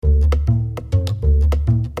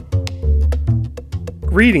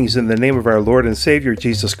Greetings in the name of our Lord and Savior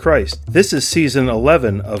Jesus Christ. This is Season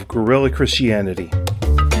 11 of Guerrilla Christianity.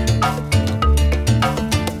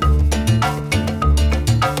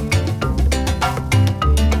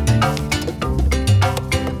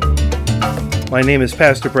 My name is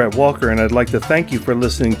Pastor Brett Walker, and I'd like to thank you for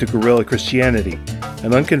listening to Guerrilla Christianity,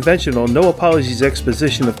 an unconventional, no apologies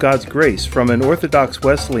exposition of God's grace from an Orthodox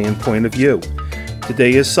Wesleyan point of view.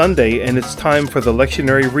 Today is Sunday, and it's time for the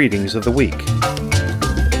lectionary readings of the week.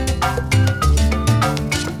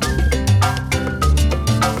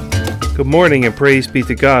 Good morning and praise be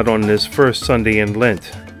to God on this first Sunday in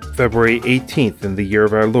Lent, February 18th in the year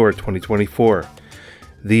of our Lord 2024.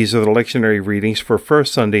 These are the lectionary readings for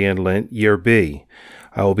first Sunday in Lent, Year B.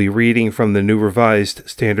 I will be reading from the New Revised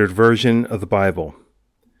Standard Version of the Bible.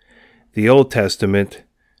 The Old Testament,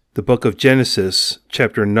 the book of Genesis,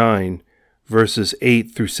 chapter 9, verses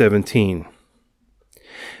 8 through 17.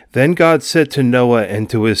 Then God said to Noah and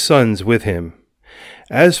to his sons with him,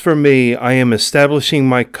 "As for me, I am establishing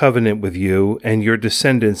my covenant with you and your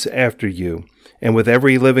descendants after you, and with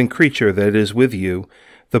every living creature that is with you,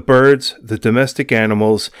 the birds, the domestic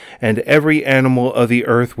animals, and every animal of the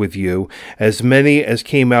earth with you, as many as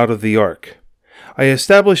came out of the ark. I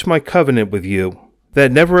establish my covenant with you,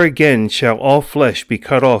 that never again shall all flesh be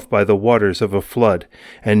cut off by the waters of a flood,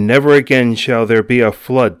 and never again shall there be a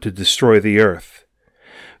flood to destroy the earth."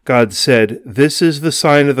 God said, "This is the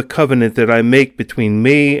sign of the covenant that I make between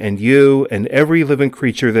me and you and every living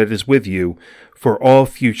creature that is with you for all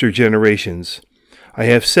future generations. I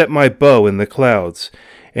have set my bow in the clouds,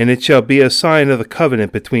 and it shall be a sign of the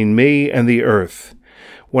covenant between me and the earth.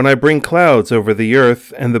 When I bring clouds over the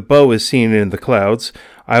earth, and the bow is seen in the clouds,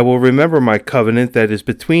 I will remember my covenant that is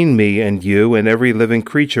between me and you and every living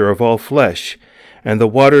creature of all flesh, and the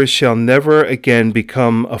waters shall never again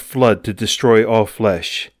become a flood to destroy all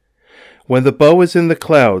flesh. When the bow is in the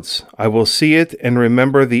clouds, I will see it and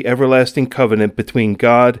remember the everlasting covenant between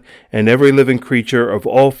God and every living creature of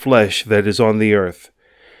all flesh that is on the earth."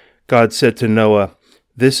 God said to Noah,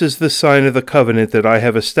 "This is the sign of the covenant that I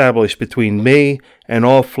have established between me and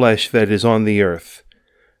all flesh that is on the earth."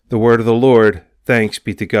 The word of the Lord, thanks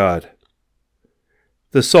be to God.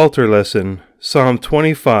 The Psalter lesson, Psalm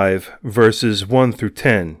 25, verses 1 through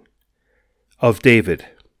 10, of David.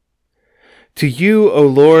 To you, O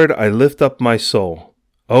Lord, I lift up my soul.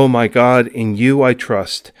 O my God, in you I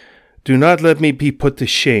trust. Do not let me be put to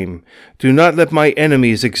shame. Do not let my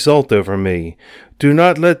enemies exult over me. Do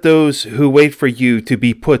not let those who wait for you to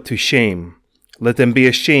be put to shame. Let them be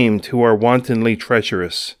ashamed who are wantonly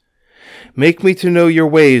treacherous. Make me to know your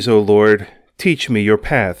ways, O Lord. Teach me your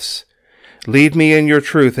paths. Lead me in your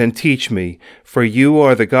truth and teach me, for you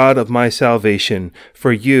are the God of my salvation.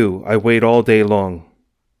 For you I wait all day long.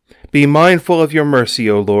 Be mindful of your mercy,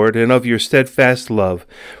 O Lord, and of your steadfast love,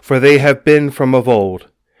 for they have been from of old.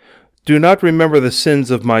 Do not remember the sins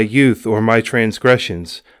of my youth or my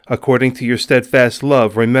transgressions. According to your steadfast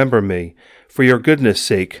love, remember me, for your goodness'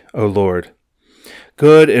 sake, O Lord.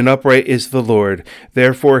 Good and upright is the Lord,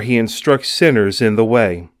 therefore he instructs sinners in the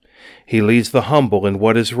way. He leads the humble in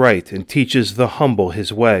what is right and teaches the humble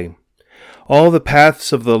his way. All the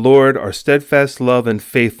paths of the Lord are steadfast love and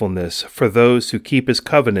faithfulness for those who keep his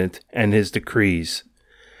covenant and his decrees.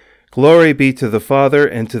 Glory be to the Father,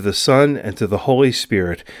 and to the Son, and to the Holy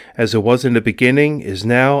Spirit, as it was in the beginning, is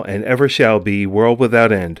now, and ever shall be, world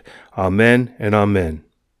without end. Amen and amen.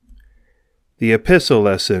 The Epistle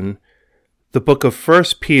lesson, the book of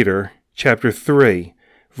 1 Peter, chapter 3,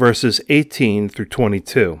 verses 18 through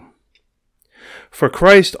 22. For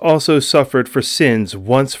Christ also suffered for sins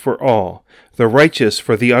once for all, the righteous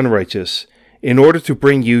for the unrighteous, in order to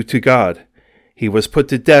bring you to God. He was put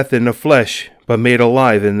to death in the flesh, but made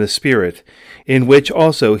alive in the Spirit, in which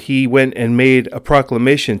also he went and made a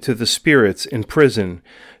proclamation to the spirits in prison,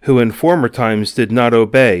 who in former times did not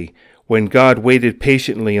obey, when God waited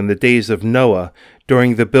patiently in the days of Noah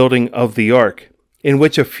during the building of the ark, in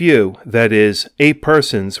which a few, that is, 8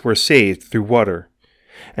 persons, were saved through water.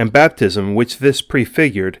 And baptism, which this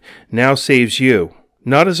prefigured, now saves you,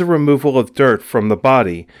 not as a removal of dirt from the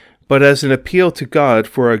body, but as an appeal to God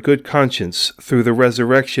for a good conscience through the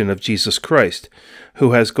resurrection of Jesus Christ,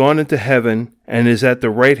 who has gone into heaven and is at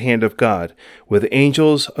the right hand of God, with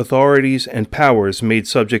angels, authorities, and powers made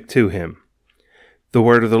subject to him. The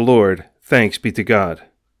word of the Lord, thanks be to God.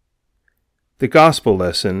 The Gospel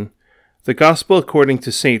lesson, the Gospel according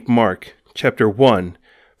to St. Mark, chapter 1,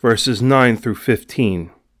 verses 9 through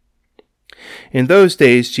 15. In those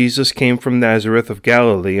days Jesus came from Nazareth of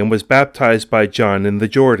Galilee and was baptized by John in the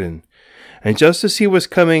Jordan. And just as he was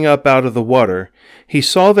coming up out of the water, he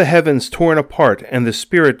saw the heavens torn apart and the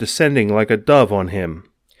Spirit descending like a dove on him.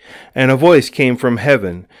 And a voice came from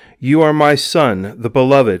heaven, "You are my Son, the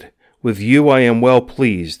Beloved. With you I am well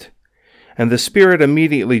pleased." And the Spirit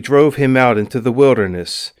immediately drove him out into the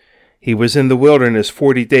wilderness. He was in the wilderness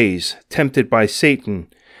 40 days, tempted by Satan,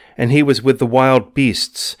 and he was with the wild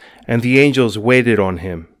beasts, and the angels waited on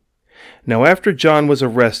him. Now after John was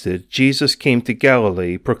arrested, Jesus came to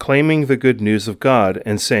Galilee, proclaiming the good news of God,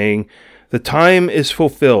 and saying, "The time is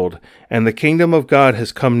fulfilled, and the kingdom of God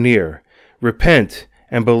has come near. Repent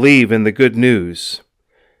and believe in the good news."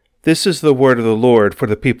 This is the word of the Lord for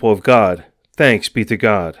the people of God. Thanks be to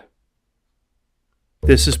God.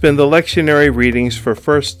 This has been the lectionary readings for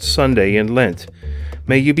First Sunday in Lent.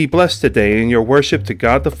 May you be blessed today in your worship to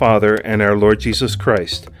God the Father and our Lord Jesus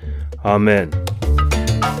Christ. Amen.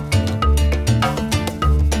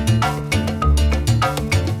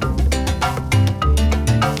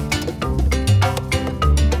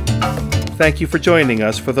 Thank you for joining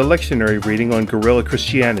us for the lectionary reading on guerrilla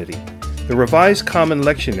Christianity. The Revised Common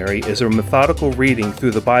Lectionary is a methodical reading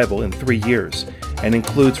through the Bible in 3 years and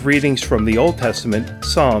includes readings from the Old Testament,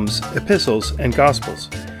 Psalms, Epistles, and Gospels.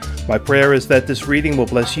 My prayer is that this reading will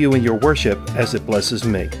bless you in your worship as it blesses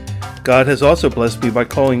me. God has also blessed me by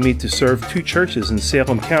calling me to serve 2 churches in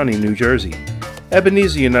Salem County, New Jersey: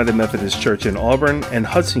 Ebenezer United Methodist Church in Auburn and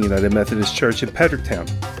Hudson United Methodist Church in Pedricktown.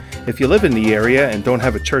 If you live in the area and don't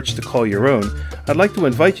have a church to call your own, I'd like to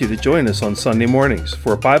invite you to join us on Sunday mornings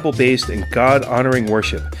for Bible-based and God-honoring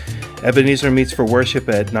worship. Ebenezer meets for worship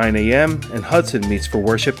at 9 a.m. and Hudson meets for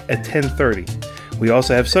worship at 10:30. We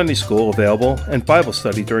also have Sunday school available and Bible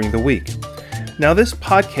study during the week. Now, this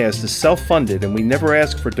podcast is self-funded and we never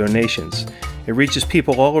ask for donations. It reaches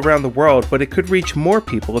people all around the world, but it could reach more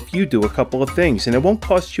people if you do a couple of things, and it won't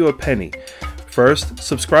cost you a penny. First,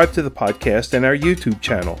 subscribe to the podcast and our YouTube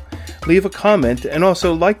channel. Leave a comment and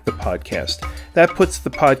also like the podcast. That puts the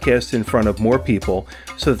podcast in front of more people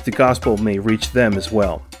so that the gospel may reach them as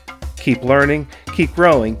well. Keep learning, keep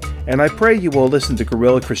growing, and I pray you will listen to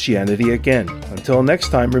Guerrilla Christianity again. Until next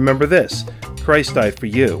time, remember this: Christ died for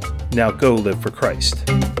you. Now go live for Christ.